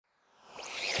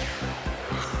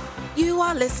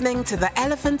are listening to the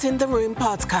Elephant in the Room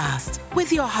podcast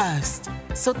with your host,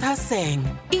 Sudha Singh.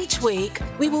 Each week,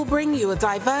 we will bring you a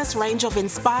diverse range of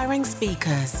inspiring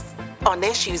speakers on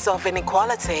issues of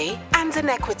inequality and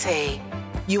inequity.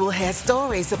 You will hear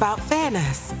stories about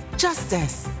fairness,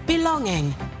 justice,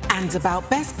 belonging, and about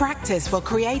best practice for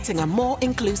creating a more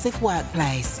inclusive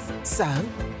workplace. So,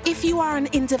 if you are an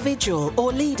individual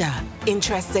or leader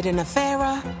interested in a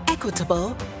fairer,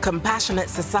 equitable, compassionate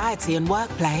society and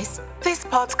workplace, this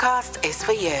podcast is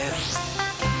for you.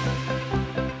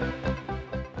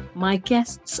 My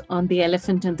guests on the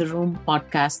Elephant in the Room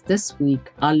podcast this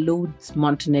week are Lourdes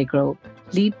Montenegro,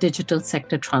 Lead Digital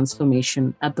Sector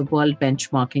Transformation at the World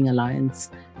Benchmarking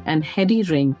Alliance, and Heddy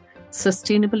Ring,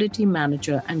 Sustainability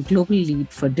Manager and Global Lead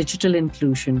for Digital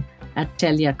Inclusion at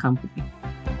Telia Company.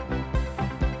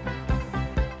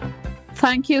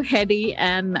 Thank you, Heddy,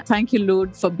 and thank you,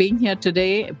 Lourdes, for being here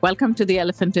today. Welcome to the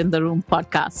Elephant in the Room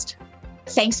podcast.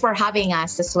 Thanks for having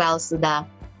us as well, Sudha.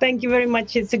 Thank you very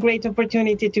much. It's a great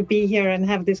opportunity to be here and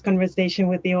have this conversation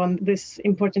with you on this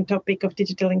important topic of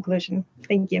digital inclusion.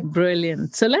 Thank you.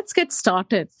 Brilliant. So let's get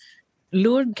started.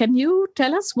 Lourdes, can you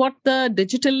tell us what the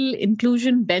digital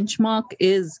inclusion benchmark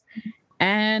is?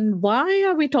 And why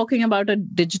are we talking about a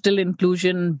digital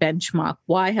inclusion benchmark?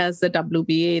 Why has the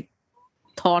WBA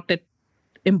thought it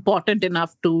important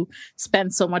enough to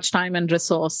spend so much time and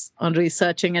resource on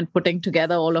researching and putting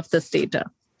together all of this data?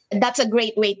 That's a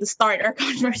great way to start our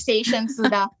conversation,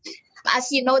 Sudha.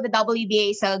 As you know, the WBA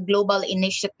is a global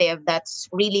initiative that's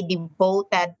really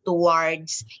devoted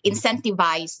towards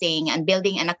incentivizing and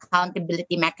building an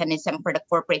accountability mechanism for the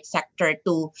corporate sector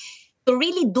to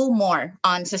really do more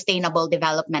on sustainable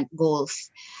development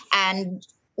goals. And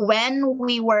when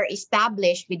we were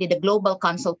established, we did a global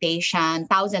consultation,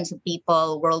 thousands of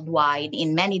people worldwide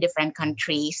in many different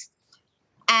countries.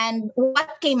 And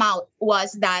what came out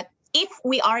was that if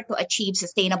we are to achieve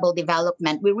sustainable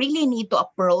development, we really need to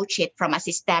approach it from a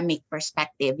systemic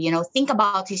perspective. Think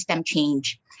about system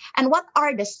change. And what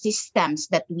are the systems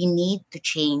that we need to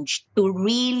change to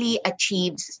really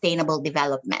achieve sustainable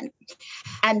development?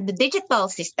 And the digital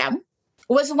system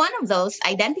was one of those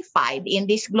identified in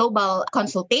these global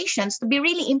consultations to be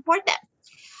really important.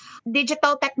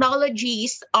 Digital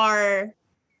technologies are,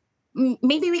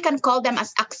 maybe we can call them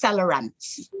as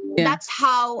accelerants. Yeah. That's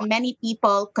how many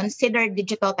people consider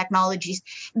digital technologies.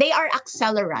 They are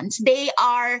accelerants. They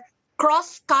are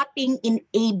cross-cutting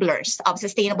enablers of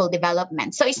sustainable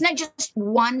development. So it's not just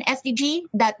one SDG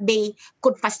that they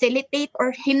could facilitate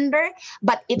or hinder,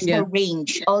 but it's the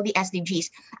range, all the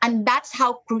SDGs. And that's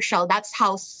how crucial, that's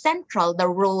how central the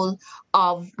role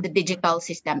of the digital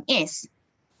system is.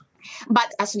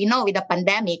 But as we know, with the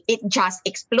pandemic, it just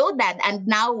exploded. And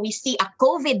now we see a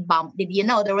COVID bump. Did you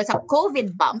know there was a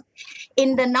COVID bump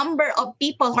in the number of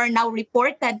people who are now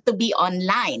reported to be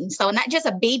online? So not just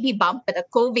a baby bump, but a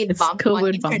COVID bump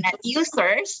on internet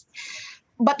users.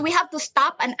 But we have to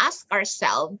stop and ask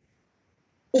ourselves,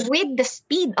 with the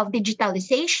speed of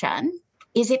digitalization,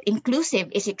 is it inclusive?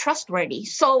 Is it trustworthy?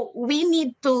 So we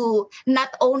need to not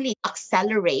only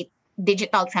accelerate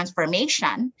digital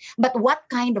transformation, but what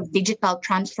kind of digital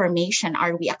transformation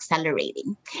are we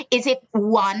accelerating? Is it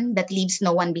one that leaves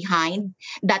no one behind,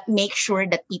 that makes sure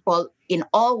that people in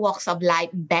all walks of life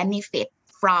benefit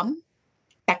from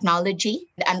technology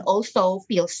and also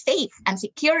feel safe and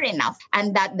secure enough,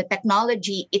 and that the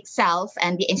technology itself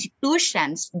and the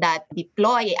institutions that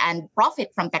deploy and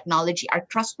profit from technology are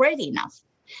trustworthy enough?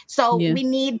 So we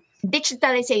need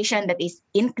digitalization that is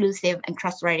inclusive and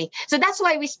trustworthy. So that's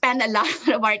why we spend a lot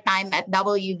of our time at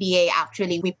WBA.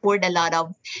 Actually, we poured a lot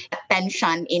of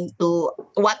attention into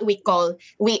what we call,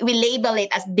 we label it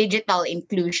as digital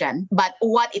inclusion. But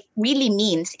what it really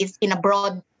means is, in a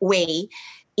broad way,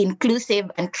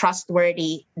 inclusive and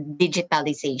trustworthy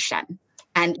digitalization.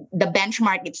 And the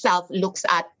benchmark itself looks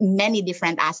at many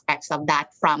different aspects of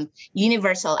that, from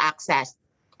universal access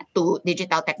to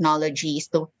digital technologies,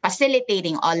 to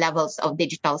facilitating all levels of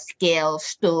digital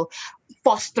skills, to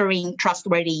fostering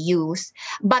trustworthy use,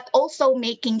 but also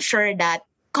making sure that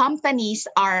companies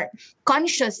are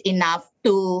conscious enough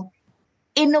to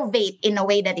innovate in a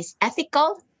way that is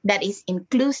ethical, that is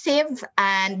inclusive,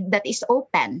 and that is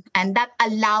open, and that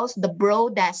allows the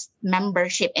broadest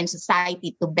membership in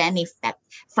society to benefit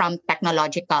from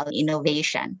technological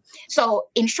innovation. So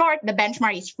in short, the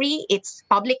benchmark is free. It's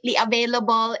publicly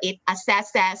available. It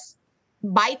assesses,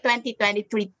 by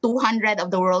 2023, 200 of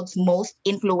the world's most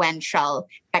influential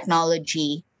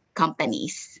technology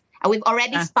companies. And we've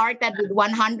already started with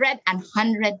 100 and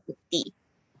 150.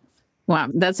 Wow,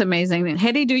 that's amazing.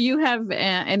 Heddy, do you have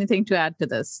anything to add to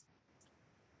this?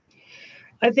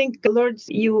 I think, Lourdes,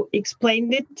 you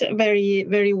explained it very,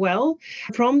 very well.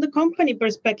 From the company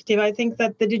perspective, I think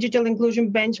that the digital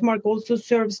inclusion benchmark also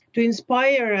serves to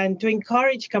inspire and to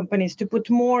encourage companies to put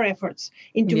more efforts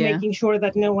into making sure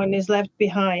that no one is left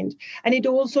behind. And it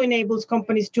also enables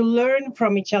companies to learn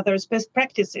from each other's best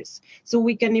practices so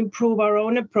we can improve our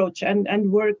own approach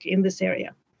and work in this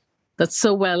area. That's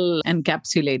so well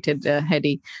encapsulated,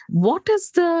 Heddy. What is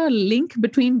the link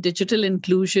between digital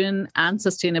inclusion and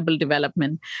sustainable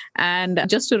development? And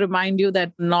just to remind you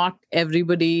that not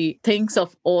everybody thinks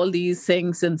of all these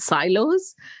things in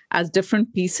silos as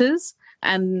different pieces.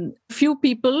 And few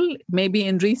people, maybe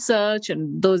in research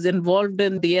and those involved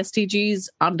in the SDGs,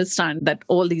 understand that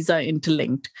all these are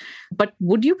interlinked. But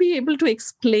would you be able to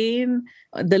explain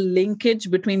the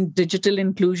linkage between digital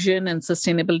inclusion and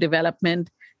sustainable development,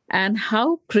 and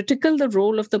how critical the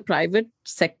role of the private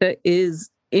sector is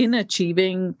in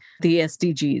achieving the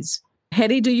SDGs?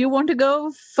 Heddy, do you want to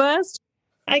go first?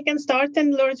 I can start,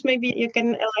 and Lourdes, maybe you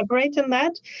can elaborate on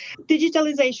that.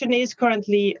 Digitalization is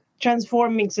currently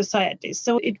transforming societies.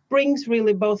 So it brings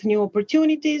really both new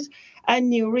opportunities and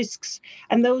new risks.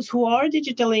 And those who are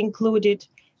digitally included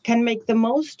can make the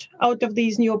most out of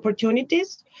these new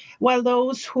opportunities, while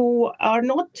those who are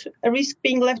not risk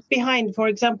being left behind. For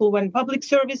example, when public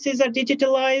services are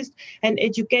digitalized and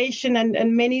education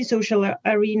and many social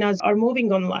arenas are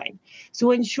moving online. So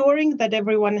ensuring that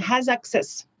everyone has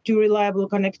access to reliable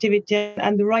connectivity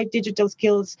and the right digital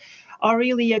skills are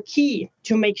really a key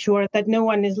to make sure that no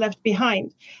one is left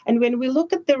behind. And when we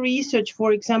look at the research,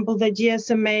 for example, the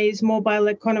GSMA's Mobile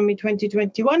Economy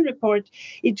 2021 report,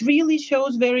 it really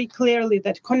shows very clearly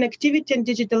that connectivity and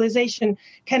digitalization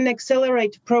can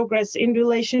accelerate progress in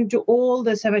relation to all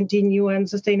the 17 UN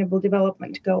Sustainable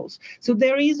Development Goals. So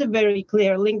there is a very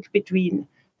clear link between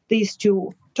these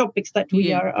two topics that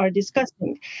we are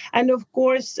discussing. And of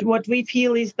course, what we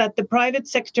feel is that the private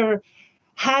sector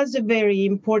has a very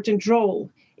important role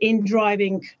in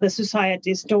driving the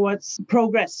societies towards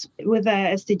progress with the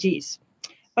SDGs.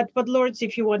 But Lourdes,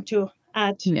 if you want to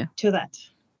add to that.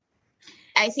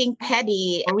 I think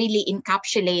Heddy really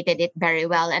encapsulated it very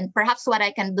well. And perhaps what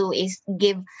I can do is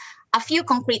give a few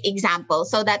concrete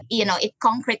examples so that, it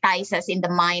concretizes in the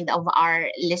mind of our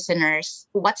listeners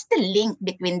what's the link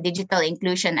between digital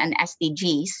inclusion and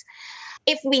SDGs.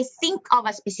 If we think of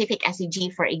a specific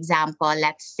SDG, for example,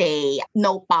 let's say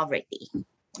no poverty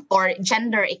or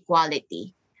gender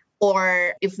equality,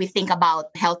 or if we think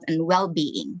about health and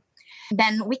well-being,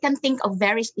 then we can think of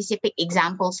very specific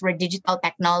examples where digital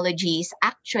technologies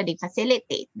actually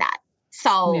facilitate that.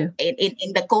 So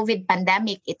in the COVID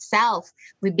pandemic itself,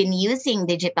 we've been using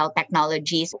digital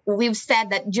technologies. We've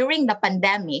said that during the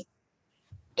pandemic,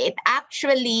 it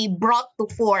actually brought to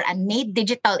fore and made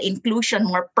digital inclusion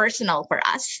more personal for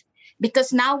us,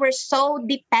 because now we're so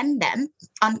dependent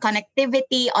on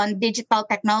connectivity, on digital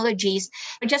technologies,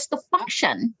 just to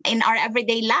function in our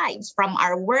everyday lives. From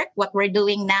our work, what we're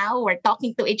doing now, we're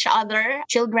talking to each other,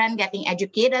 children getting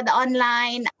educated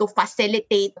online to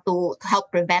facilitate, to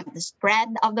help prevent the spread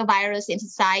of the virus in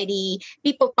society,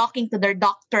 people talking to their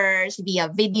doctors via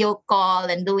video call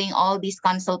and doing all these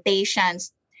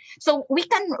consultations. So we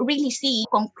can really see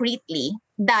concretely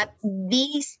that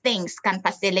these things can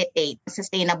facilitate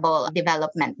sustainable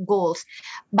development goals.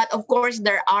 But of course,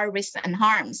 there are risks and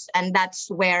harms. And that's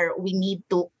where we need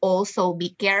to also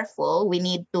be careful. We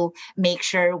need to make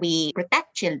sure we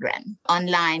protect children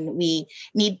online. We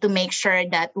need to make sure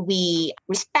that we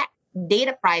respect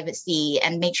data privacy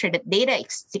and make sure that data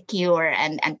is secure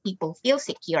and people feel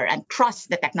secure and trust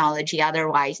the technology.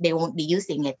 Otherwise, they won't be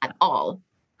using it at all.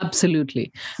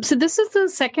 Absolutely. So this is the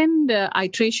second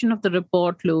iteration of the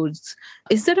report, Lourdes.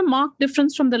 Is there a marked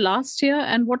difference from the last year?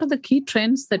 And what are the key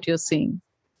trends that you're seeing?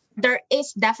 There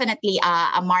is definitely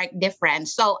a marked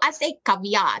difference. So as a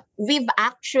caveat, we've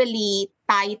actually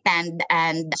tightened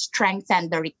and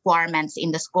strengthened the requirements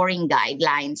in the scoring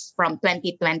guidelines from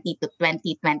 2020 to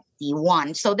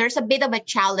 2021. So there's a bit of a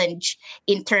challenge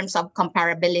in terms of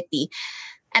comparability.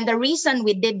 And the reason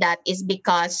we did that is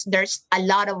because there's a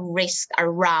lot of risk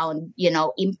around,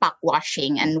 impact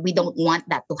washing, and we don't want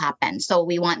that to happen. So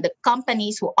we want the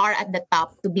companies who are at the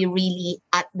top to be really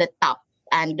at the top,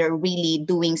 and they're really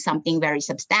doing something very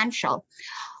substantial.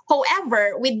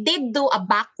 However, we did do a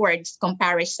backwards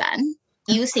comparison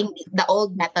using the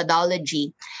old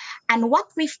methodology. And what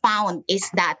we found is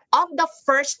that of the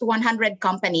first 100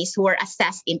 companies who were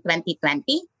assessed in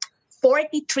 2020,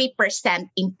 43%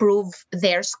 improve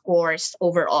their scores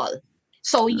overall.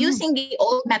 So using the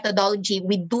old methodology,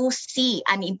 we do see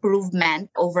an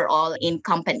improvement overall in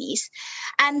companies.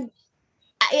 And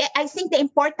I think the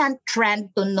important trend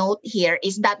to note here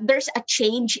is that there's a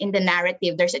change in the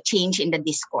narrative, there's a change in the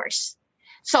discourse.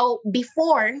 So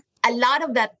before, a lot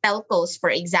of the telcos, for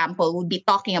example, would be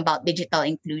talking about digital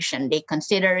inclusion. They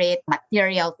consider it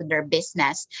material to their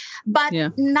business, but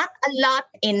not a lot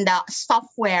in the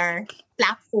software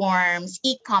platforms,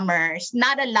 e-commerce,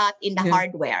 not a lot in the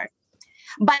hardware.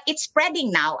 But it's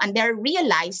spreading now, and they're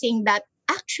realizing that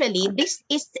actually this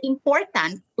is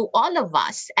important to all of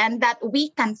us, and that we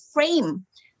can frame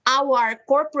our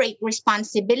corporate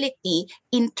responsibility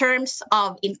in terms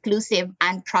of inclusive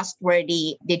and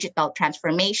trustworthy digital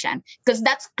transformation, because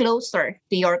that's closer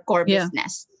to your core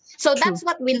business. So that's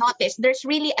what we noticed. There's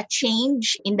really a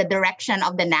change in the direction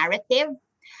of the narrative.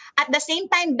 At the same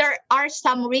time, there are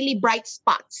some really bright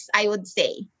spots, I would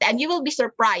say, and you will be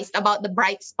surprised about the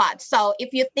bright spots. So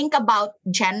if you think about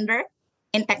gender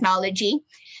in technology,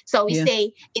 so we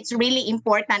say it's really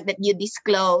important that you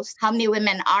disclose how many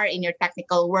women are in your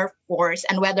technical workforce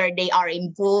and whether they are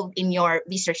involved in your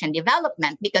research and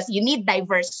development, because you need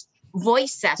diverse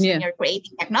voices when you're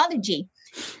creating technology.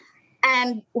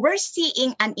 And we're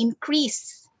seeing an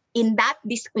increase in that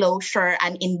disclosure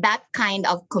and in that kind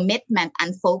of commitment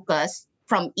and focus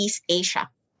from East Asia.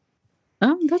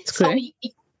 Oh, that's great. So,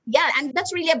 and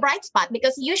that's really a bright spot,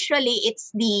 because usually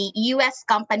it's the US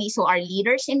companies who are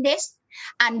leaders in this.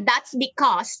 And that's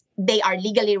because they are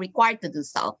legally required to do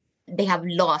so. They have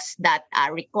laws that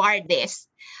require this.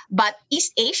 But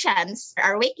East Asians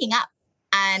are waking up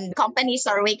and companies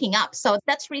are waking up. So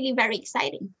that's really very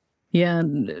exciting. Yeah,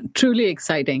 truly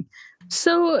exciting.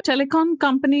 So telecom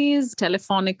companies,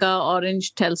 Telefonica,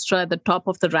 Orange, Telstra at the top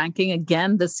of the ranking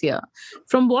again this year.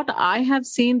 From what I have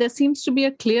seen, there seems to be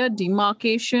a clear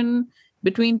demarcation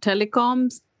between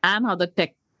telecoms and other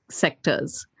tech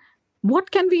sectors.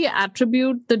 What can we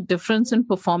attribute the difference in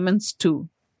performance to?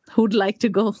 Who'd like to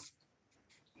go?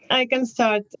 I can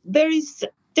start. There is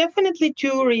definitely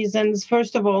two reasons.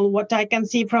 First of all, what I can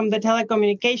see from the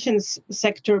telecommunications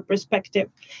sector perspective.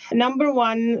 Number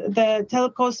one, the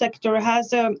telco sector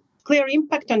has a clear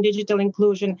impact on digital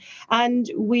inclusion. And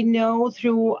we know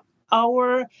through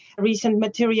our recent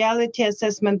materiality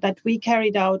assessment that we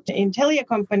carried out in Telia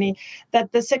company,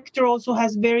 that the sector also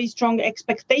has very strong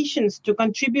expectations to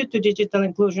contribute to digital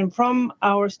inclusion from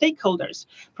our stakeholders,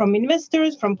 from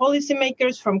investors, from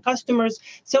policymakers, from customers.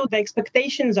 So the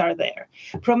expectations are there.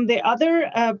 From the other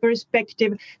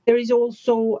perspective, there is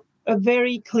also a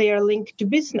very clear link to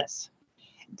business.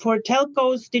 For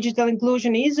telcos, digital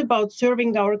inclusion is about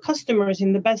serving our customers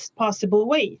in the best possible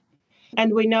way.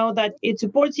 And we know that it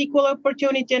supports equal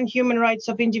opportunity and human rights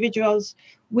of individuals,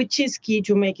 which is key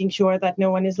to making sure that no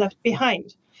one is left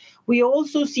behind. We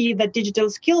also see that digital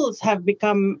skills have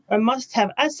become a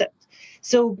must-have asset.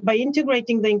 So by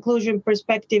integrating the inclusion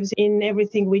perspectives in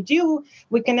everything we do,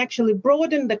 we can actually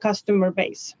broaden the customer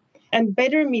base and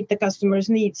better meet the customer's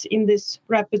needs in this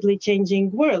rapidly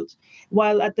changing world,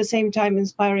 while at the same time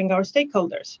inspiring our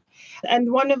stakeholders.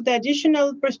 And one of the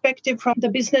additional perspective from the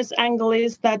business angle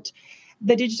is that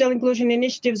the digital inclusion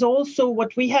initiatives also,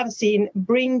 what we have seen,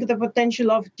 bring the potential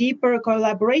of deeper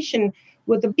collaboration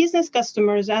with the business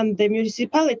customers and the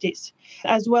municipalities,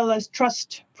 as well as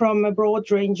trust from a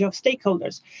broad range of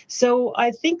stakeholders. So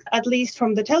I think, at least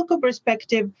from the telco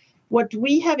perspective, what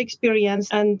we have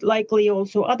experienced, and likely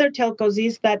also other telcos,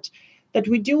 is that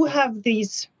we do have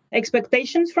these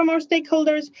expectations from our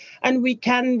stakeholders, and we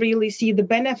can really see the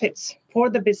benefits for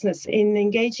the business in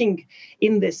engaging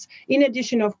in this. In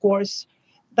addition, of course,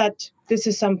 that this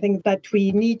is something that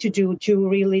we need to do to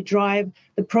really drive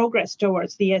the progress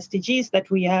towards the SDGs that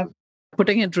we have.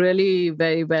 Putting it really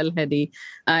very well, Heddy.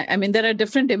 I mean, there are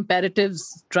different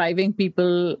imperatives driving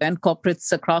people and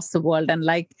corporates across the world. And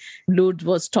like Lourdes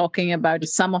was talking about,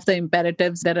 some of the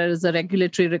imperatives, there is a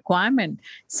regulatory requirement.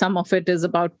 Some of it is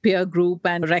about peer group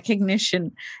and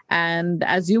recognition. And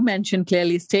as you mentioned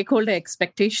clearly, stakeholder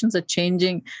expectations are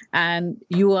changing, and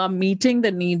you are meeting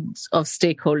the needs of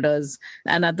stakeholders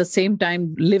and at the same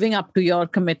time living up to your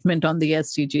commitment on the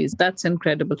SDGs. That's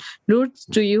incredible. Lourdes,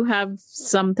 do you have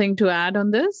something to add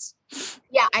on this?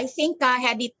 Yeah, I think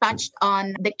Heddy touched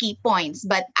on the key points,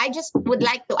 but I just would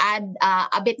like to add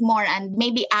a bit more and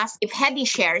maybe ask if Heddy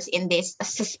shares in these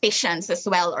suspicions as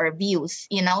well, or views,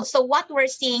 So what we're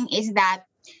seeing is that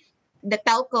the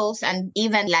telcos and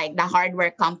even like the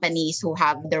hardware companies who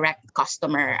have direct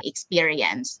customer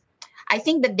experience, I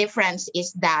think the difference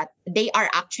is that they are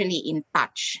actually in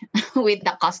touch with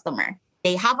the customer.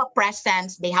 They have a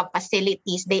presence, they have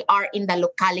facilities, they are in the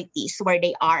localities where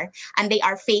they are, and they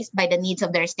are faced by the needs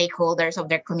of their stakeholders, of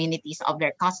their communities, of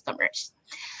their customers.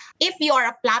 if you are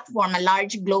a platform, a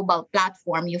large global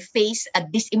platform, you face a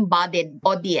disembodied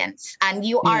audience and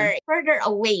you are further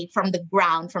away from the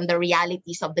ground, from the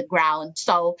realities of the ground.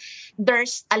 So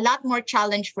there's a lot more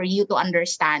challenge for you to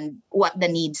understand what the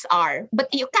needs are. But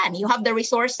you have the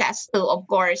resources to, of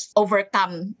course,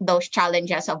 overcome those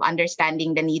challenges of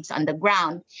understanding the needs on the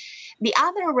ground. The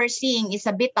other we're seeing is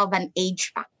a bit of an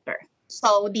age factor.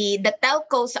 So the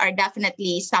telcos are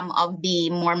definitely some of the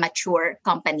more mature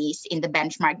companies in the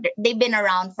benchmark. They've been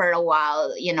around for a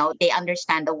while, they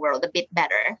understand the world a bit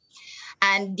better.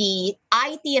 And the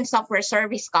IT and software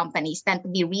service companies tend to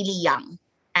be really young.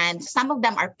 And some of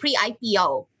them are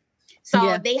pre-IPO.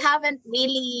 So they haven't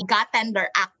really gotten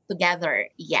their act together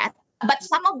yet. But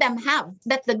some of them have.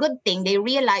 That's the good thing. They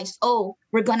realize,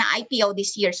 we're going to IPO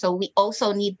this year. So we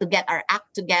also need to get our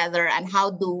act together. And how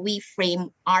do we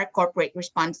frame our corporate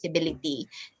responsibility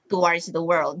towards the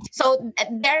world? So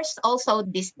there's also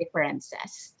these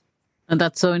differences. And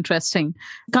that's so interesting.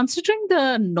 Considering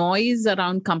the noise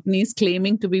around companies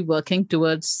claiming to be working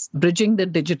towards bridging the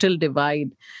digital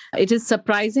divide, it is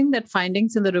surprising that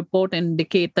findings in the report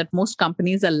indicate that most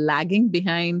companies are lagging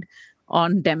behind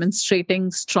on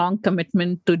demonstrating strong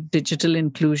commitment to digital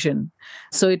inclusion.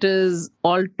 So it is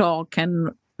all talk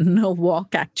and no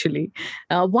walk, actually.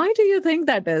 Why do you think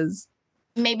that is?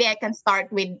 Maybe I can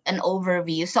start with an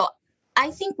overview. So I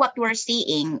think what we're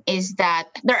seeing is that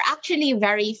there are actually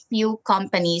very few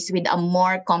companies with a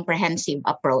more comprehensive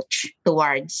approach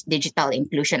towards digital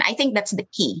inclusion. I think that's the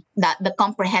key, that the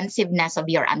comprehensiveness of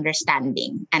your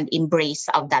understanding and embrace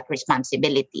of that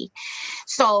responsibility.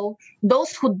 So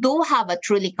those who do have a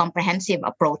truly comprehensive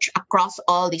approach across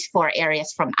all these 4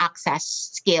 areas, from access,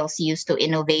 skills, use to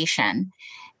innovation,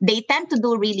 they tend to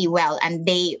do really well, and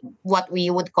they, what we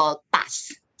would call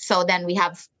pass. So then we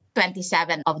have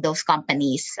 27 of those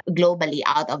companies globally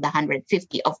out of the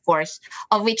 150, of course,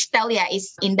 of which Telia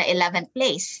is in the 11th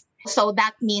place. So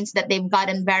that means that they've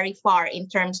gotten very far in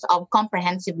terms of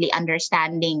comprehensively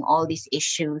understanding all these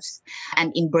issues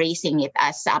and embracing it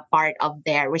as a part of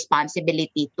their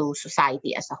responsibility to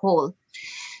society as a whole.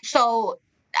 So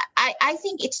I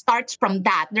think it starts from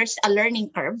that. There's a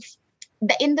learning curve.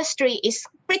 The industry is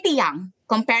pretty young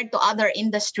compared to other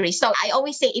industries. So I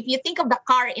always say, if you think of the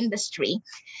car industry,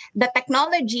 the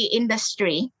technology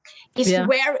industry is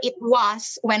where it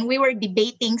was when we were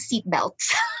debating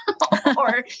seatbelts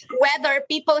or whether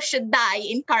people should die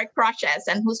in car crashes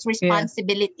and whose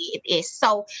responsibility it is.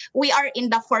 So we are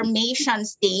in the formation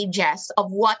stages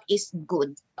of what is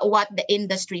good, what the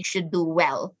industry should do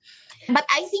well. But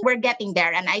I think we're getting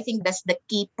there. And I think that's the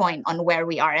key point on where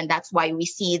we are. And that's why we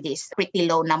see these pretty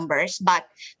low numbers. But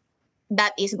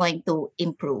that is going to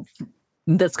improve.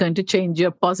 That's going to change.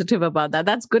 You're positive about that.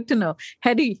 That's good to know.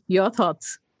 Heddy, your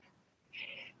thoughts?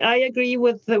 I agree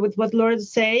with what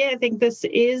Lourdes say. I think this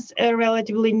is a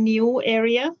relatively new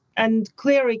area, and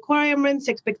clear requirements,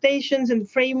 expectations, and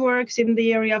frameworks in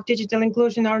the area of digital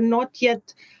inclusion are not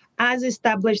yet as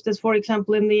established as, for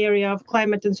example, in the area of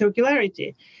climate and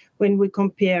circularity when we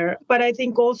compare. But I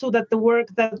think also that the work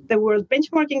that the World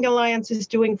Benchmarking Alliance is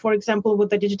doing, for example,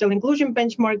 with the digital inclusion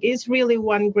benchmark, is really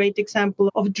one great example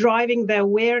of driving the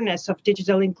awareness of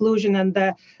digital inclusion and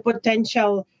the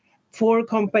potential for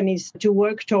companies to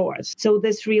work towards. So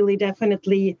this really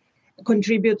definitely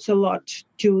contributes a lot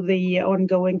to the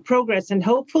ongoing progress. And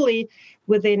hopefully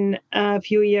within a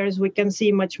few years, we can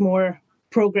see much more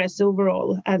progress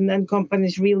overall, and then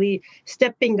companies really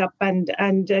stepping up and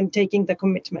taking the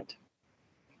commitment.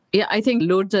 Yeah, I think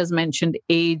Lourdes has mentioned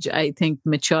age. I think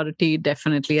maturity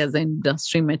definitely, as the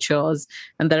industry matures,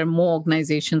 and there are more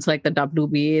organizations like the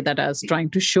WBA that are trying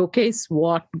to showcase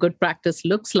what good practice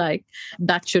looks like.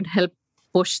 That should help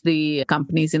push the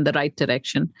companies in the right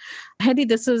direction. Heddy,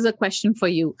 this is a question for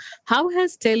you. How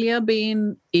has Telia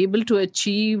been able to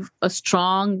achieve a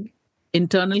strong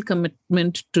internal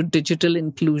commitment to digital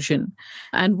inclusion?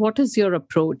 And what is your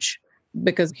approach?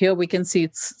 Because here we can see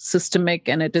it's systemic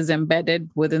and it is embedded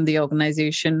within the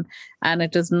organization, and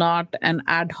it is not an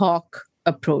ad hoc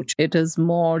approach. It is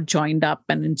more joined up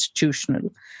and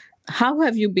institutional. How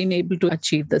have you been able to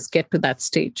achieve this, get to that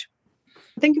stage?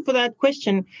 Thank you for that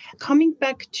question. Coming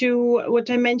back to what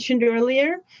I mentioned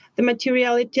earlier, the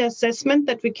materiality assessment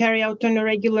that we carry out on a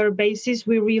regular basis,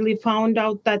 we really found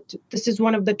out that this is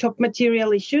one of the top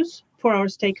material issues for our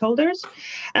stakeholders.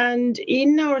 And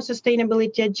in our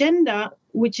sustainability agenda,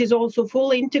 which is also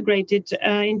fully integrated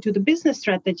into the business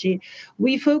strategy,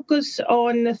 we focus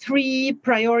on 3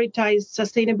 prioritized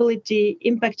sustainability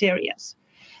impact areas.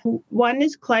 One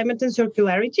is climate and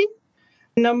circularity.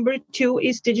 Number 2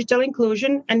 is digital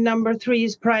inclusion. And number 3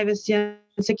 is privacy and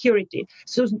security.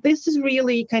 So this is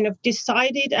really kind of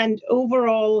decided and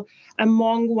overall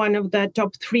among one of the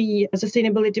top 3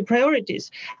 sustainability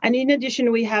priorities. And in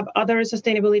addition, we have other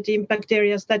sustainability impact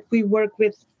areas that we work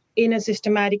with in a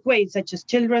systematic way, such as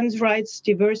children's rights,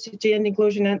 diversity and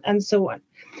inclusion, and so on.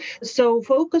 So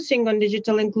focusing on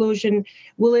digital inclusion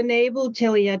will enable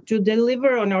Telia to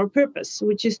deliver on our purpose,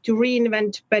 which is to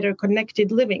reinvent better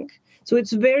connected living. So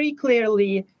it's very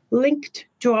clearly linked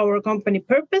to our company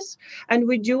purpose, and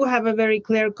we do have a very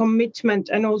clear commitment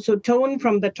and also tone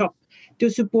from the top to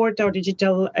support our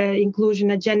digital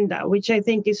inclusion agenda, which I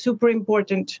think is super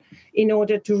important in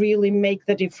order to really make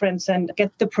the difference and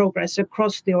get the progress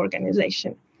across the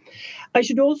organization. I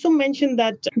should also mention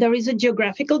that there is a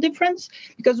geographical difference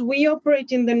because we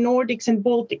operate in the Nordics and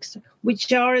Baltics,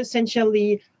 which are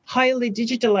essentially highly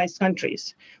digitalized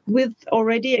countries with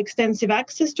already extensive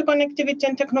access to connectivity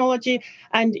and technology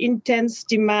and intense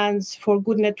demands for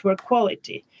good network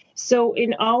quality. So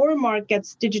in our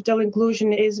markets, digital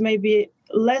inclusion is maybe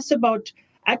less about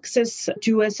access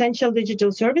to essential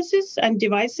digital services and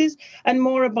devices and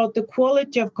more about the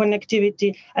quality of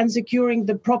connectivity and securing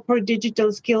the proper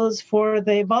digital skills for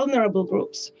the vulnerable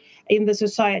groups in the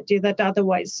society that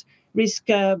otherwise risk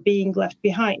being left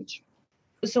behind.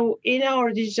 So in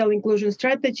our digital inclusion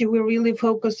strategy, we really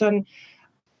focus on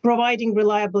providing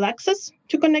reliable access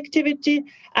to connectivity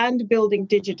and building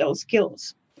digital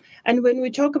skills. And when we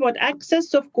talk about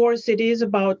access, of course, it is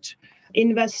about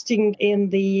investing in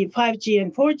the 5G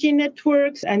and 4G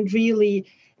networks and really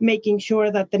making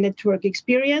sure that the network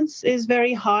experience is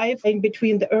very high in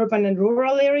between the urban and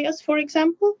rural areas, for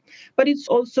example. But it's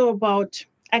also about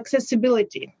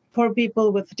accessibility for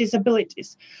people with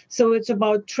disabilities. So it's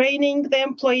about training the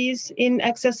employees in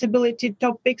accessibility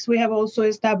topics. We have also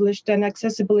established an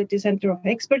accessibility center of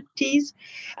expertise.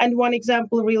 And one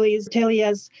example really is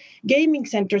Telia's gaming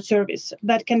center service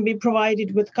that can be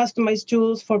provided with customized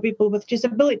tools for people with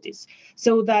disabilities.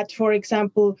 So that, for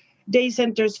example, day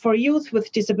centers for youth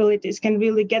with disabilities can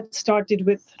really get started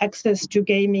with access to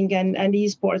gaming and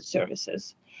esports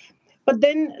services. But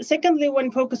then, secondly,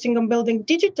 when focusing on building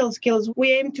digital skills,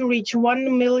 we aim to reach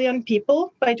 1 million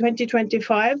people by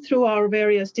 2025 through our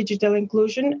various digital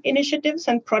inclusion initiatives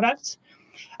and products.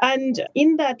 And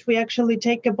in that, we actually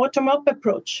take a bottom-up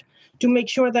approach to make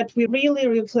sure that we really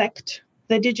reflect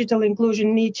the digital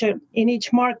inclusion niche in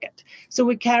each market. So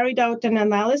we carried out an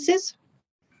analysis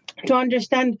to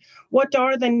understand what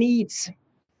are the needs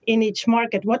in each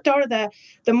market, what are the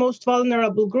most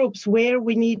vulnerable groups where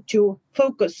we need to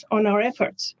focus on our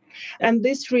efforts. And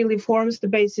this really forms the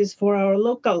basis for our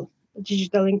local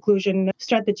digital inclusion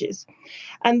strategies.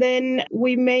 And then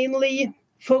we mainly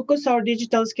focus our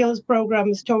digital skills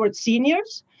programs towards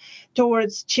seniors,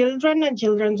 towards children and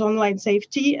children's online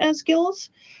safety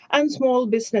skills, and small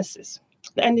businesses,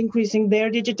 and increasing their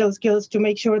digital skills to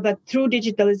make sure that through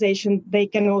digitalization, they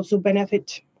can also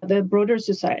benefit the broader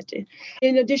society.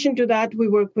 In addition to that, we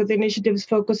work with initiatives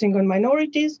focusing on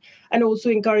minorities and also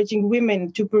encouraging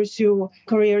women to pursue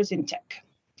careers in tech.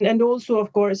 And also,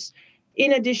 of course,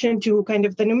 in addition to kind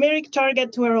of the numeric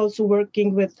target, we're also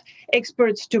working with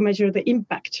experts to measure the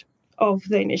impact of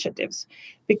the initiatives,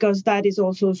 because that is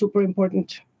also a super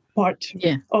important part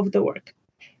of the work.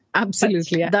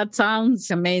 Absolutely. That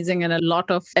sounds amazing, and a lot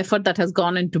of effort that has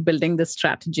gone into building this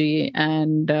strategy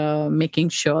and making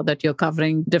sure that you're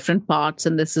covering different parts.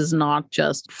 And this is not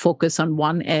just focus on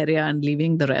one area and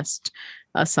leaving the rest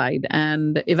aside.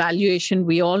 And evaluation,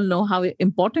 we all know how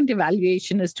important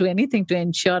evaluation is to anything, to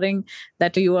ensuring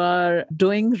that you are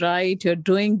doing right, you're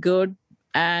doing good.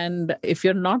 And if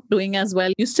you're not doing as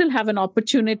well, you still have an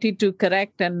opportunity to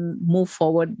correct and move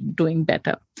forward doing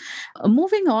better.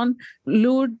 Moving on,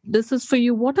 Lourdes, this is for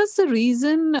you. What is the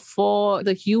reason for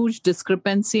the huge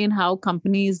discrepancy in how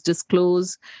companies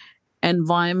disclose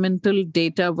environmental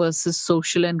data versus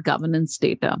social and governance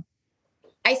data?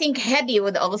 I think Heddy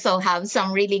would also have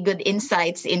some really good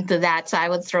insights into that. So I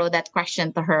would throw that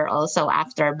question to her also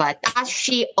after. But as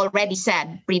she already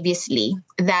said previously,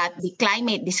 that the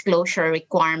climate disclosure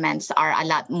requirements are a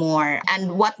lot more.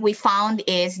 And what we found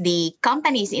is the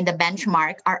companies in the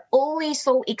benchmark are always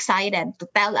so excited to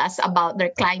tell us about their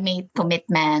climate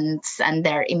commitments and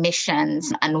their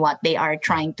emissions and what they are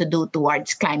trying to do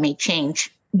towards climate change.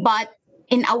 But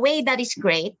in a way, that is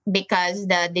great because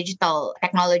the digital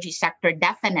technology sector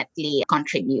definitely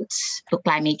contributes to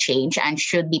climate change and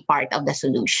should be part of the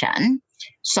solution.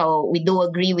 So we do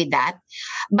agree with that.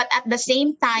 But at the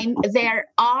same time, there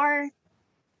are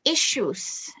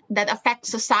issues that affect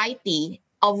society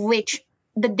of which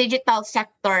the digital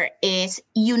sector is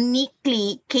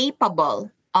uniquely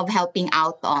capable of helping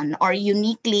out on or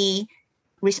uniquely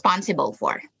responsible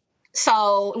for.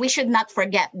 So we should not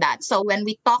forget that. So when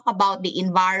we talk about the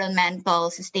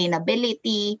environmental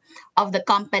sustainability of the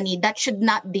company, that should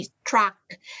not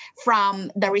detract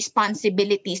from the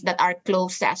responsibilities that are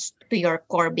closest to your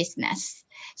core business.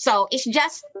 So it's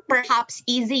just perhaps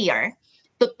easier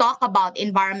to talk about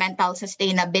environmental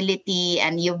sustainability,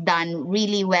 and you've done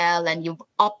really well and you've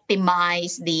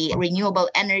optimized the renewable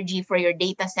energy for your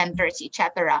data centers,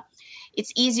 etc.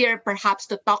 It's easier perhaps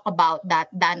to talk about that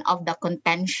than of the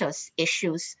contentious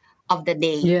issues of the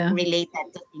day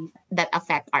related to things that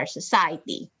affect our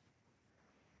society.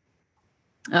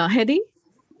 Heddy?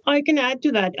 I can add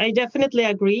to that. I definitely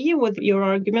agree with your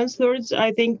arguments, Lourdes.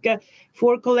 I think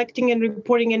for collecting and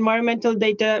reporting environmental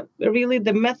data, really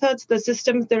the methods, the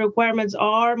systems, the requirements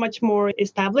are much more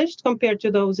established compared to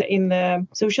those in the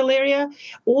social area.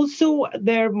 Also,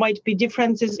 there might be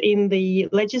differences in the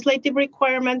legislative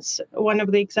requirements, one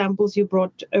of the examples you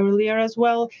brought earlier as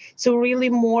well. So really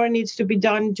more needs to be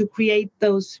done to create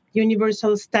those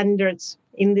universal standards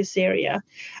in this area.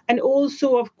 And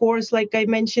also, of course, like I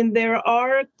mentioned, there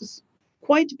are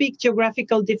quite big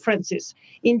geographical differences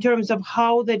in terms of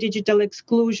how the digital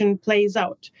exclusion plays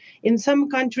out. In some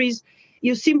countries,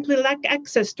 you simply lack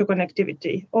access to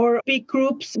connectivity, or big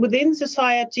groups within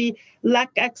society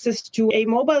lack access to a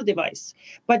mobile device.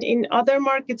 But in other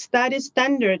markets, that is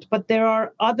standard, but there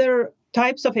are other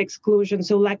types of exclusion.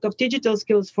 So lack of digital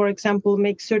skills, for example,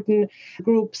 makes certain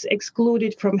groups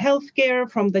excluded from healthcare,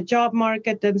 from the job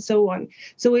market, and so on.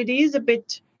 So it is a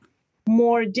bit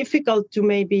more difficult to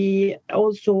maybe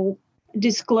also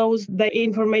disclose the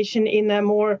information in a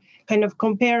more kind of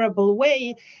comparable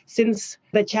way, since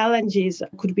the challenges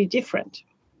could be different.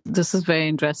 This is very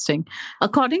interesting.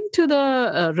 According to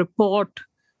the report,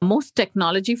 most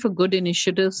technology for good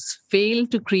initiatives fail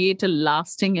to create a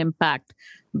lasting impact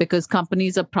because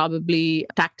companies are probably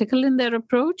tactical in their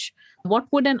approach. What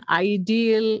would an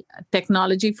ideal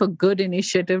technology for good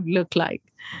initiative look like?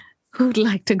 Who would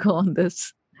like to go on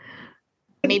this?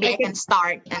 Maybe I can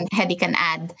start and Heddy can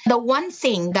add. The one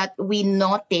thing that we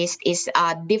noticed is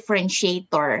a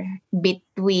differentiator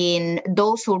between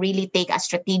those who really take a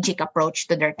strategic approach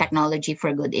to their technology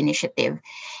for good initiative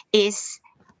is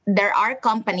there are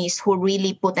companies who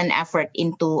really put an effort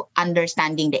into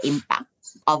understanding the impact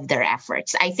of their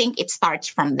efforts. I think it starts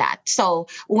from that. So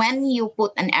when you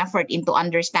put an effort into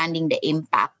understanding the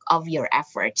impact of your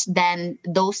efforts, then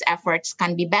those efforts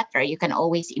can be better. You can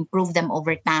always improve them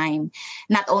over time,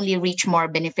 not only reach more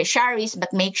beneficiaries,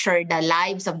 but make sure the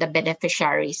lives of the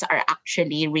beneficiaries are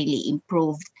actually really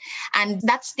improved. And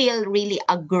that's still really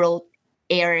a growth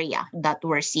area that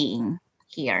we're seeing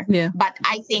here. Yeah. But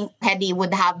I think Heddy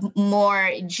would have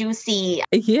more juicy.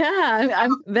 Yeah,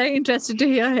 I'm very interested to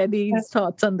hear Heddy's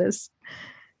thoughts on this.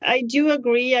 I do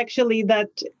agree, actually, that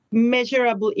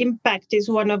measurable impact is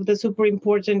one of the super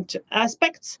important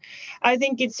aspects. I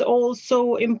think it's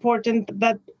also important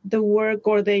that the work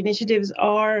or the initiatives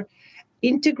are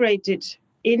integrated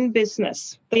in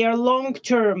business. They are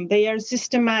long-term, they are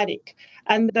systematic,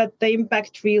 and that the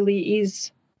impact really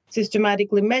is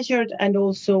systematically measured, and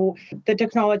also the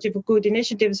technology for good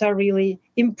initiatives are really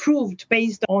improved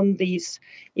based on these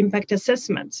impact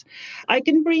assessments. I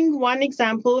can bring one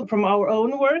example from our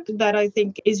own work that I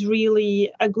think is really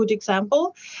a good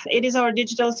example. It is our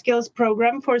digital skills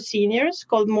program for seniors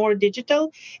called More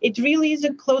Digital. It really is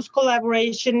a close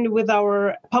collaboration with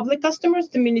our public customers,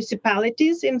 the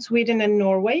municipalities in Sweden and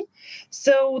Norway.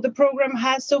 So the program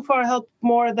has so far helped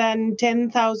more than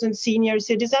 10,000 senior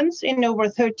citizens in over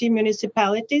 30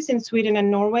 municipalities in Sweden and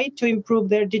Norway to improve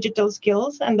their digital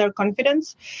skills and their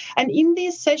confidence. And in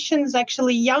these sessions,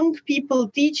 actually, young people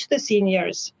teach the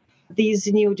seniors these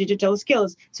new digital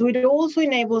skills. So it also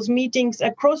enables meetings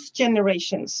across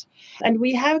generations. And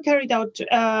we have carried out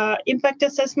impact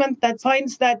assessment that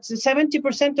finds that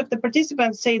 70% of the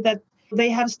participants say that they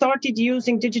have started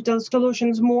using digital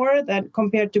solutions more than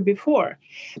compared to before.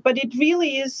 But it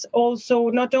really is also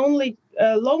not only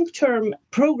a long-term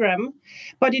program,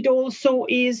 but it also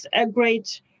is a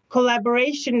great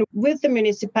collaboration with the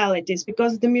municipalities,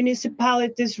 because the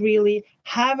municipalities really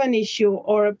have an issue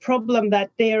or a problem that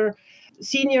their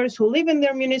seniors who live in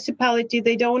their municipality,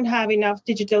 they don't have enough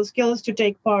digital skills to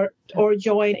take part or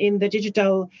join in the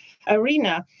digital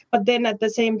arena. But then at the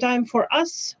same time, for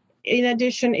us, in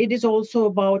addition, it is also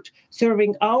about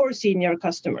serving our senior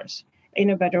customers in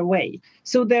a better way.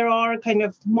 So there are kind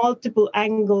of multiple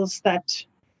angles that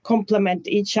complement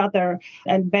each other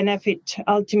and benefit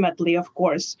ultimately, of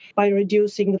course, by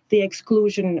reducing the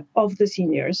exclusion of the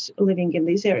seniors living in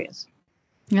these areas.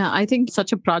 Yeah, I think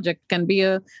such a project can be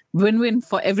a win-win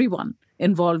for everyone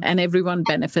involved and everyone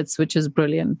benefits, which is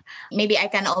brilliant. Maybe I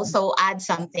can also add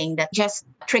something that just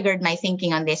triggered my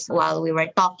thinking on this while we were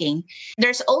talking.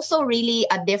 There's also really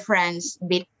a difference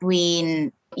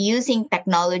between using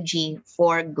technology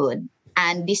for good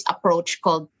and this approach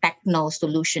called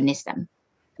techno-solutionism.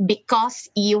 Because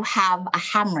you have a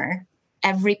hammer,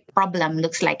 every problem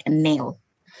looks like a nail.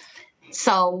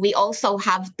 So we also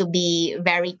have to be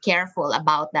very careful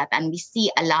about that. And we see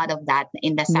a lot of that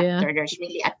in the sector. Yeah. There's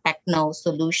really a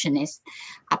techno-solutionist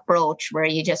approach where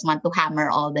you just want to hammer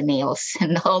all the nails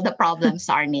and all the problems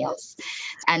are nails.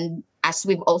 And as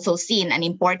we've also seen, an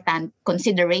important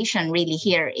consideration really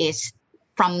here is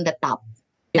from the top.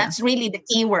 Yeah. That's really the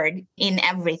key word in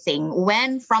everything.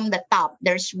 When from the top,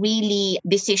 there's really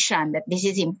decision that this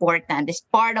is important. It's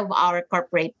part of our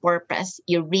corporate purpose.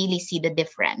 You really see the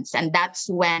difference. And that's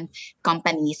when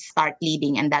companies start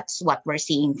leading. And that's what we're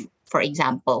seeing, for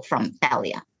example, from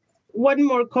Telia. One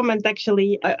more comment,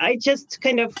 actually. I just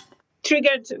kind of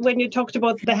triggered when you talked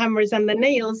about the hammers and the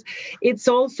nails. It's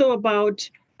also about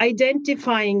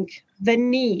identifying the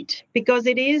need, because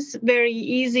it is very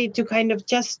easy to kind of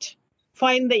just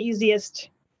find the easiest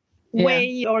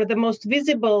way or the most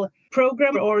visible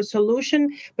program or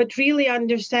solution, but really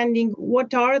understanding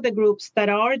what are the groups that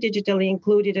are digitally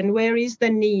included and where is the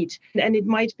need. And it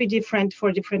might be different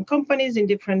for different companies in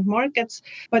different markets,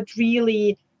 but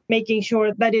really making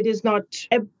sure that it is not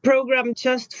a program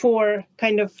just for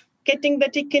kind of getting the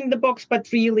tick in the box,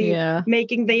 but really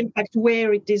making the impact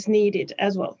where it is needed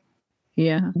as well.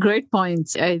 Yeah, great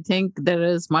points. I think there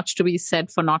is much to be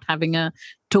said for not having a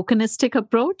tokenistic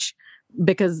approach,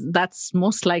 because that's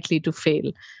most likely to fail.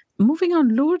 Moving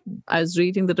on, Lourdes, I was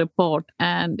reading the report,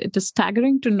 and it is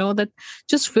staggering to know that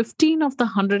just 15 of the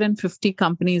 150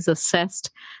 companies assessed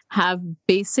have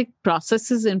basic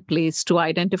processes in place to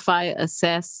identify,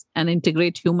 assess, and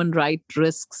integrate human rights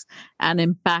risks and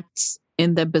impacts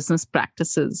in their business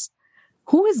practices.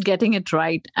 Who is getting it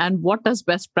right, and what does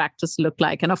best practice look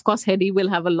like? And of course, Heddy will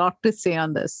have a lot to say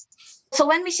on this. So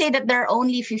when we say that there are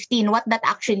only 15, what that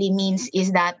actually means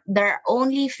is that there are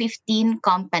only 15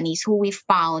 companies who we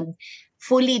found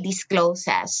fully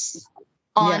discloses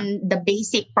on the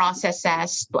basic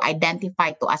processes to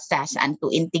identify, to assess, and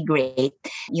to integrate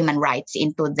human rights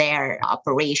into their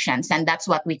operations. And that's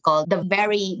what we call the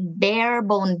very bare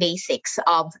bone basics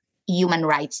of human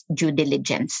rights due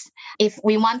diligence. If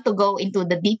we want to go into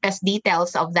the deepest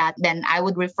details of that, then I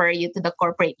would refer you to the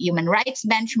Corporate Human Rights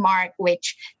Benchmark,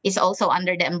 which is also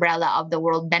under the umbrella of the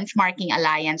World Benchmarking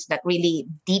Alliance, that really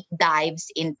deep dives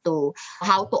into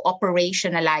how to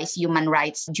operationalize human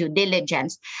rights due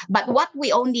diligence. But what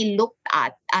we only looked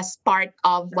at as part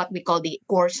of what we call the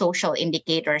core social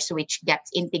indicators, which gets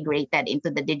integrated into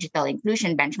the digital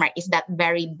inclusion benchmark, is that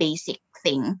very basic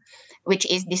thing, which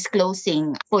is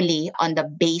disclosing fully on the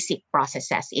basic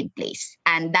processes in place.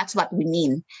 And that's what we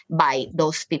mean by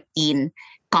those 15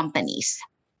 companies.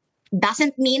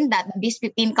 Doesn't mean that these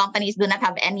 15 companies do not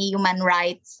have any human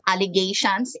rights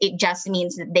allegations. It just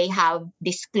means that they have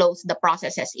disclosed the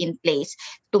processes in place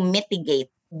to mitigate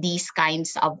these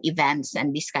kinds of events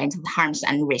and these kinds of harms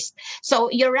and risks. So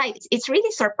you're right. It's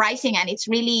really surprising and it's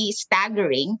really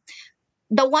staggering.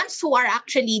 The ones who are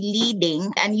actually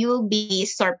leading, and you'll be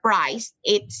surprised,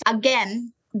 it's,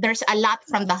 again, there's a lot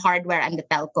from the hardware and the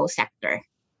telco sector.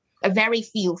 A very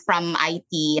few from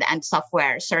IT and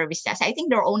software services. I think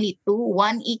there are only two,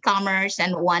 one e-commerce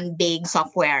and one big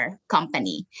software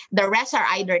company. The rest are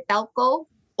either telco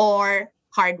or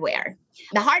hardware.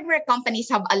 The hardware companies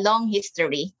have a long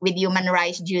history with human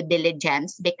rights due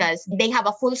diligence because they have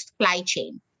a full supply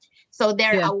chain. So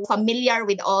they're familiar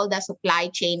with all the supply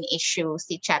chain issues,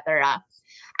 etc.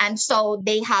 And so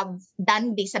they have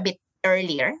done this a bit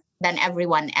earlier than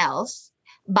everyone else.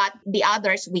 But the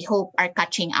others, we hope, are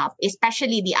catching up,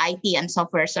 especially the IT and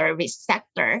software service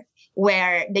sector,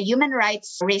 where the human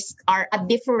rights risks are a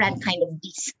different kind of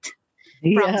beast.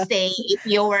 From, say, if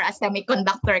you were a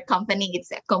semiconductor company,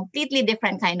 it's a completely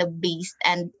different kind of beast,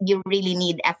 and you really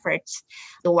need efforts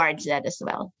towards that as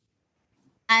well.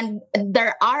 And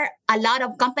there are a lot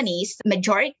of companies,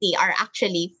 majority are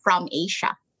actually from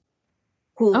Asia,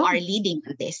 who are leading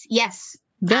on this. Yes.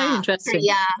 Very interesting.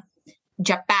 Korea,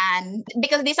 Japan,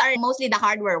 because these are mostly the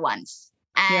hardware ones,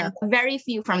 and very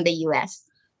few from the US.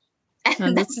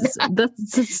 And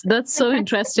that's so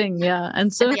interesting,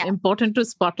 and so important to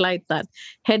spotlight that.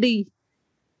 Heddy.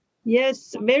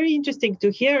 Yes, very interesting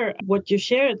to hear what you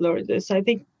shared, Lourdes. I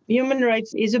think Human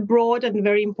rights is a broad and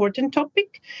very important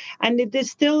topic, and it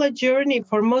is still a journey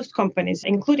for most companies,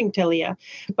 including Telia.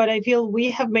 But I feel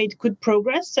we have made good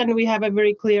progress, and we have a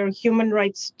very clear human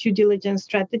rights due diligence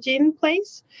strategy in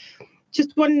place.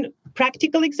 Just one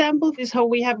practical example is how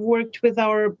we have worked with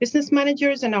our business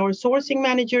managers and our sourcing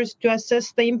managers to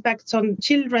assess the impacts on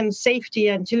children's safety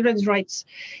and children's rights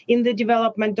in the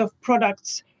development of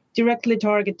products directly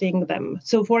targeting them.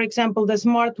 So, for example, the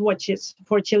smartwatches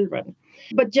for children.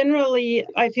 But generally,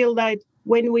 I feel that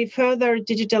when we further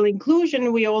digital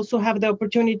inclusion, we also have the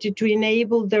opportunity to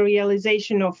enable the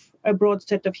realization of a broad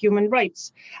set of human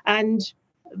rights. And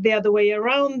the other way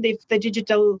around, if the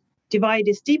digital divide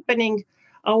is deepening,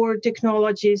 our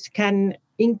technologies can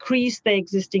increase the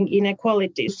existing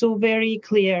inequality. So very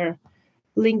clear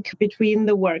link between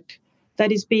the work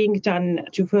that is being done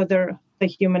to further the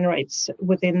human rights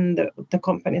within the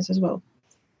companies as well.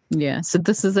 Yeah, so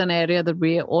this is an area that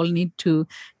we all need to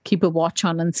keep a watch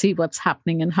on and see what's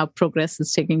happening and how progress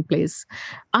is taking place.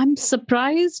 I'm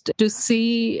surprised to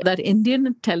see that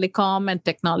Indian telecom and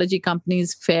technology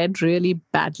companies fared really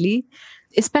badly,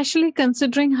 especially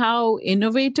considering how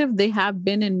innovative they have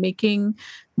been in making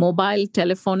mobile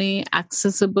telephony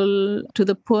accessible to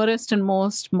the poorest and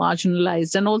most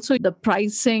marginalized. And also the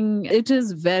pricing, it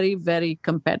is very, very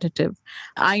competitive.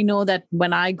 I know that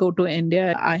when I go to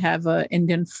India, I have an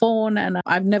Indian phone, and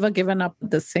I've never given up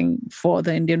this thing for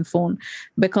the Indian phone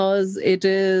because it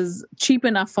is cheap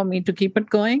enough for me to keep it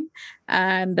going.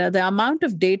 And the amount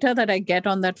of data that I get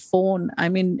on that phone, I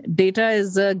mean, data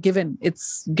is given.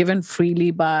 It's given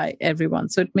freely by everyone.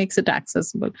 So it makes it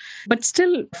accessible. But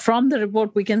still, from the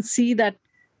report, we can see that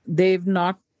they've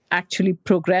not actually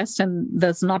progressed, and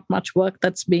there's not much work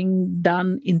that's being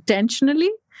done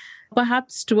intentionally,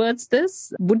 perhaps, towards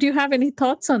this. Would you have any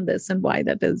thoughts on this and why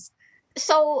that is?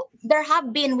 So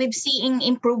we've seen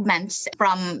improvements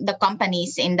from the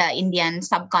companies in the Indian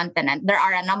subcontinent. There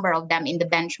are a number of them in the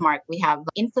benchmark. We have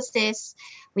Infosys,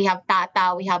 we have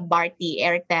Tata, we have Bharti,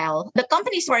 Airtel. The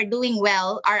companies who are doing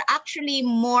well are actually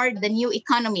more the new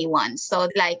economy ones. So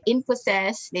like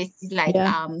Infosys, this is like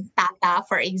Tata,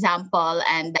 for example,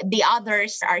 and the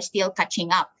others are still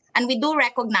catching up. And we do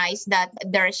recognize that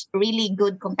there's really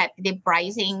good competitive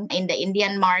pricing in the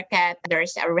Indian market.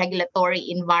 There's a regulatory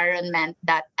environment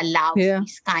that allows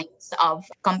these kinds of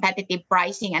competitive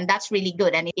pricing. And that's really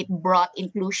good. And it brought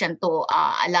inclusion to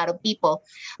a lot of people.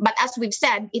 But as we've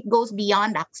said, it goes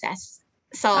beyond access.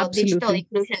 So Absolutely. Digital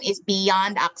inclusion is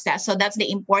beyond access. So that's the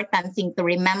important thing to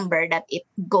remember, that it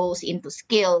goes into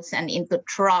skills and into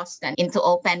trust and into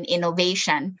open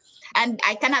innovation. And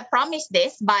I cannot promise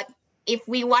this, but if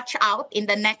we watch out in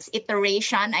the next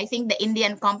iteration, I think the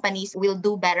Indian companies will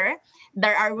do better.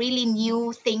 There are really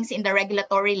new things in the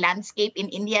regulatory landscape in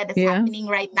India that's happening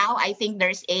right now. I think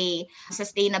there's a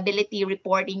sustainability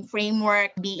reporting framework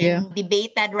being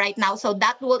debated right now. So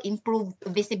that will improve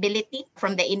visibility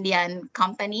from the Indian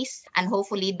companies. And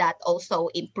hopefully that also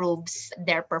improves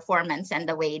their performance and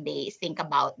the way they think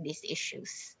about these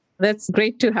issues. That's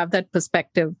great to have that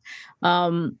perspective.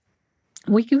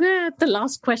 We were at the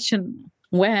last question.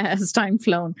 Where has time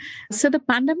flown? So the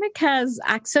pandemic has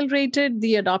accelerated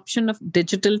the adoption of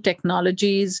digital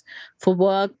technologies for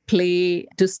work, play,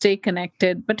 to stay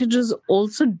connected, but it has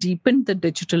also deepened the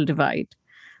digital divide.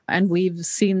 And we've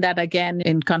seen that again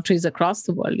in countries across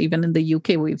the world. Even in the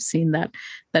UK, we've seen that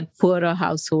poorer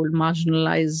household,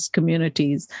 marginalized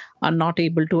communities are not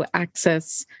able to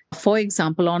access, for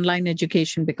example, online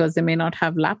education because they may not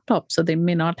have laptops or they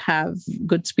may not have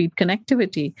good speed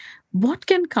connectivity. What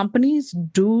can companies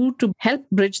do to help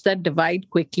bridge that divide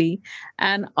quickly?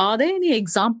 And are there any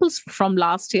examples from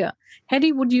last year?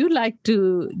 Heddy, would you like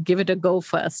to give it a go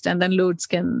first? And then Lourdes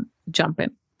can jump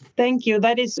in. Thank you.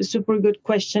 That is a super good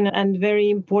question and very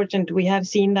important. We have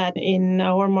seen that in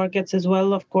our markets as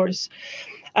well, of course.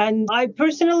 And I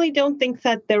personally don't think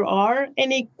that there are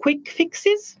any quick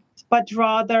fixes, but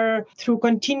rather through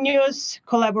continuous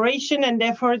collaboration and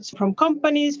efforts from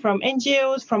companies, from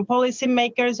NGOs, from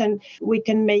policymakers, and we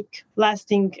can make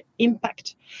lasting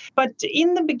impact. But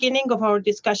in the beginning of our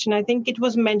discussion, I think it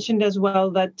was mentioned as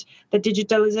well that the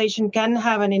digitalization can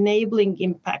have an enabling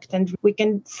impact, and we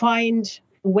can find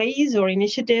ways or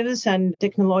initiatives and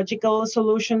technological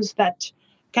solutions that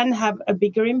can have a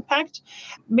bigger impact.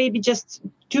 Maybe just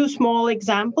two small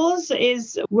examples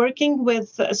is working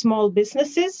with small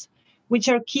businesses, which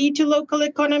are key to local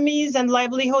economies and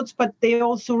livelihoods, but they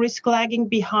also risk lagging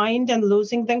behind and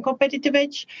losing their competitive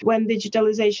edge when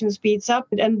digitalization speeds up.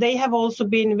 And they have also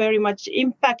been very much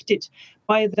impacted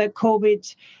by the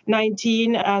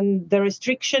COVID-19 and the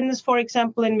restrictions, for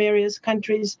example, in various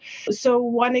countries. So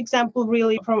one example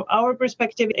really from our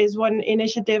perspective is one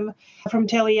initiative from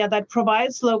Telia that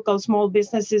provides local small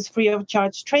businesses free of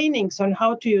charge trainings on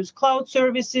how to use cloud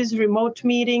services, remote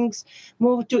meetings,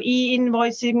 move to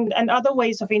e-invoicing and other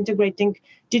ways of integrating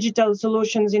digital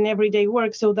solutions in everyday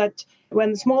work, so that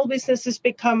when small businesses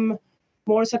become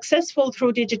more successful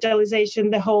through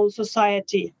digitalization, the whole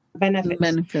society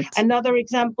benefits. Another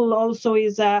example also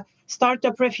is a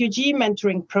startup refugee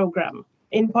mentoring program.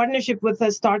 In partnership with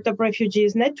the Startup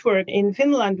Refugees Network in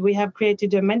Finland, we have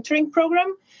created a mentoring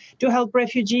program to help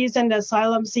refugees and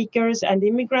asylum seekers and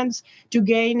immigrants to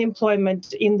gain employment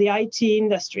in the IT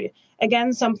industry.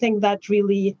 Again, something that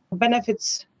really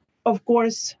benefits, of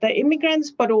course, the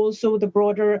immigrants, but also the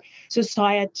broader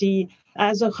society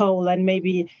as a whole, and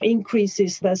maybe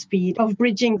increases the speed of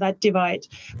bridging that divide.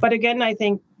 But again, I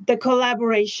think the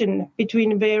collaboration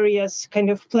between various kind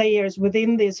of players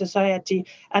within the society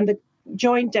and the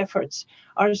joint efforts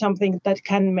are something that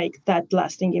can make that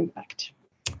lasting impact.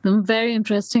 Some very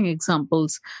interesting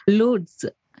examples. Lourdes,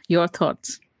 your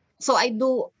thoughts? So I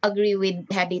do agree with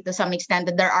Heddy to some extent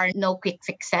that there are no quick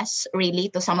fixes really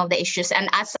to some of the issues. And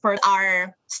as for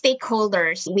our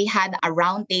stakeholders, we had a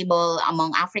roundtable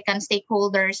among African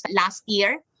stakeholders last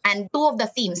year. And two of the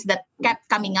themes that kept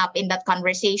coming up in that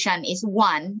conversation is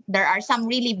one, there are some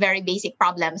really very basic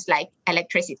problems like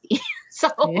electricity. So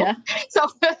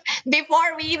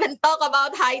before we even talk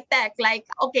about high tech, like,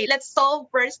 okay, let's solve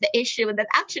first the issue that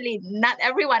actually not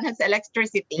everyone has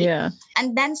electricity. Yeah.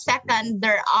 And then second,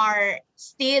 there are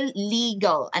still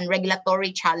legal and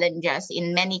regulatory challenges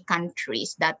in many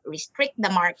countries that restrict the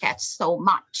markets so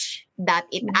much that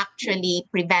it actually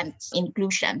prevents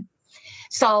inclusion.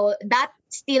 So that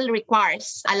still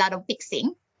requires a lot of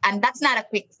fixing, and that's not a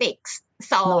quick fix.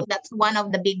 So that's one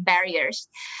of the big barriers.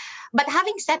 But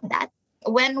having said that,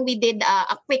 when we did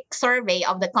a quick survey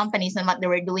of the companies and what they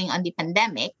were doing on the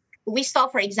pandemic, we saw,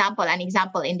 for example, an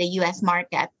example in the US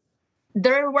market.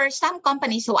 There were some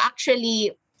companies who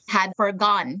actually had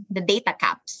forgone the data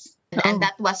caps. And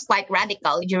that was quite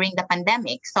radical during the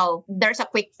pandemic. So there's a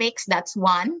quick fix. That's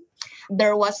one.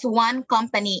 There was one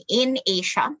company in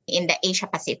Asia, in the Asia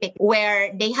Pacific,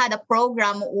 where they had a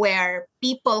program where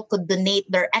people could donate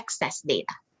their excess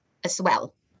data as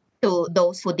well to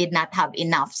those who did not have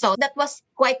enough. So that was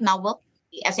quite novel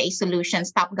as a solution,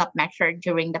 stopgap measure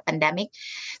during the pandemic.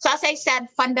 So as I said,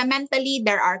 fundamentally,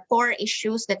 there are core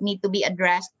issues that need to be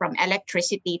addressed, from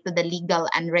electricity to the legal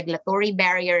and regulatory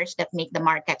barriers that make the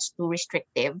markets too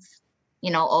restrictive.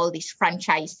 You know, all these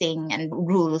franchising and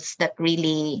rules that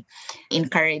really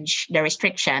encourage the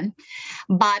restriction.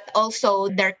 But also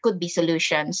there could be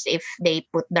solutions if they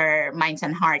put their minds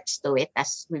and hearts to it,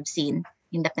 as we've seen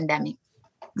in the pandemic.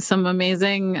 Some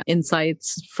amazing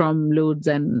insights from Lourdes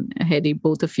and Heddy,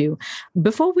 both of you.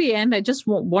 Before we end, I just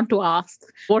want to ask,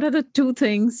 what are the two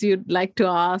things you'd like to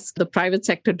ask the private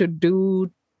sector to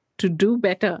do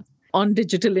better on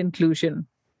digital inclusion?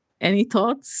 Any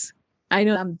thoughts? I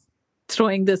know I'm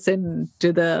throwing this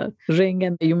into the ring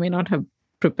and you may not have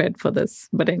prepared for this,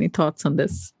 but any thoughts on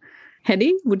this?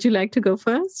 Heddy, would you like to go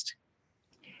first?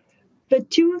 The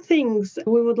two things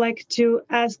we would like to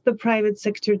ask the private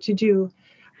sector to do,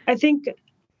 I think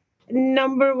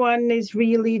number one is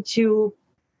really to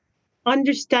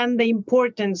understand the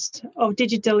importance of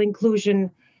digital inclusion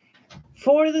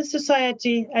for the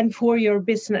society and for your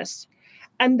business.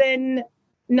 And then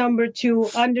number two,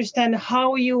 understand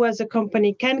how you as a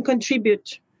company can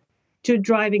contribute to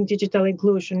driving digital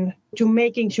inclusion, to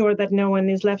making sure that no one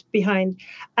is left behind,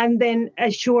 and then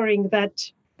assuring that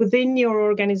within your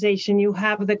organization you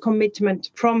have the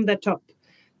commitment from the top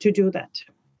to do that.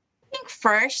 I think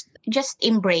first, just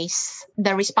embrace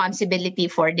the responsibility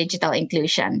for digital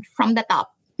inclusion from the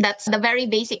top. That's the very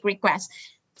basic request.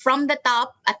 From the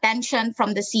top, attention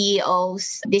from the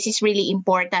CEOs. This is really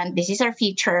important. This is our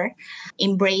future.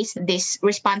 Embrace this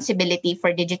responsibility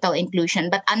for digital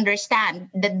inclusion, but understand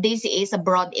that this is a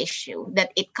broad issue,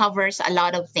 that it covers a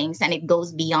lot of things and it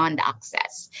goes beyond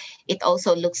access. It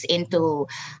also looks into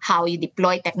how you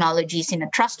deploy technologies in a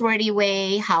trustworthy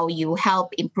way, how you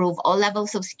help improve all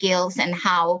levels of skills, and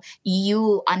how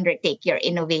you undertake your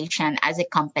innovation as a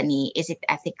company. Is it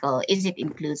ethical? Is it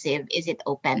inclusive? Is it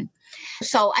open?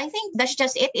 So I think that's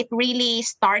just it. It really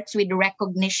starts with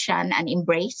recognition and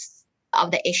embrace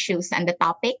of the issues and the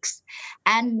topics,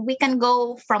 and we can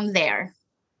go from there.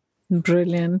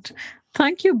 Brilliant.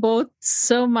 Thank you both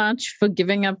so much for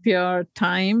giving up your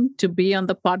time to be on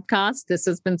the podcast. This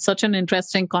has been such an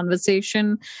interesting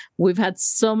conversation. We've had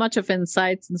so much of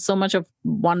insights and so much of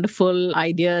wonderful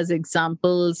ideas,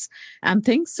 examples, and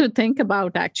things to think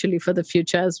about actually for the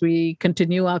future as we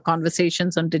continue our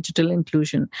conversations on digital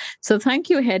inclusion. So thank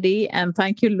you, Heddy, and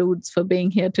thank you, Lourdes, for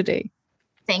being here today.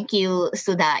 Thank you,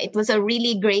 Sudha. It was a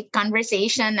really great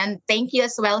conversation. And thank you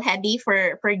as well, Heddy,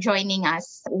 for joining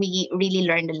us. We really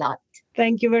learned a lot.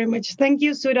 Thank you very much. Thank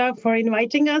you, Sudha, for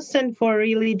inviting us and for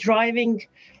really driving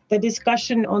the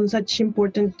discussion on such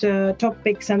important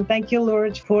topics. And thank you,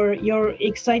 Lourdes, for your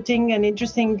exciting and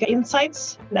interesting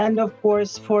insights. And of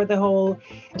course, for the whole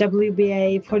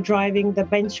WBA for driving the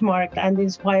benchmark and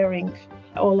inspiring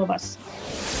all of us.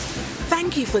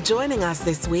 Thank you for joining us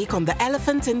this week on the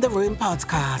Elephant in the Room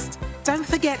podcast. Don't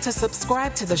forget to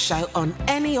subscribe to the show on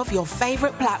any of your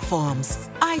favorite platforms: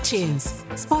 iTunes,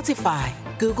 Spotify,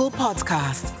 Google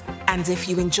Podcast. And if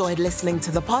you enjoyed listening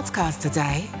to the podcast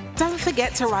today, don't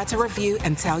forget to write a review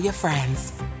and tell your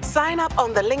friends. Sign up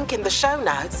on the link in the show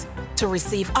notes to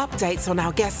receive updates on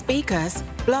our guest speakers,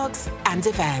 blogs, and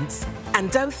events. And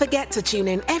don't forget to tune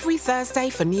in every Thursday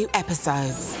for new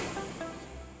episodes.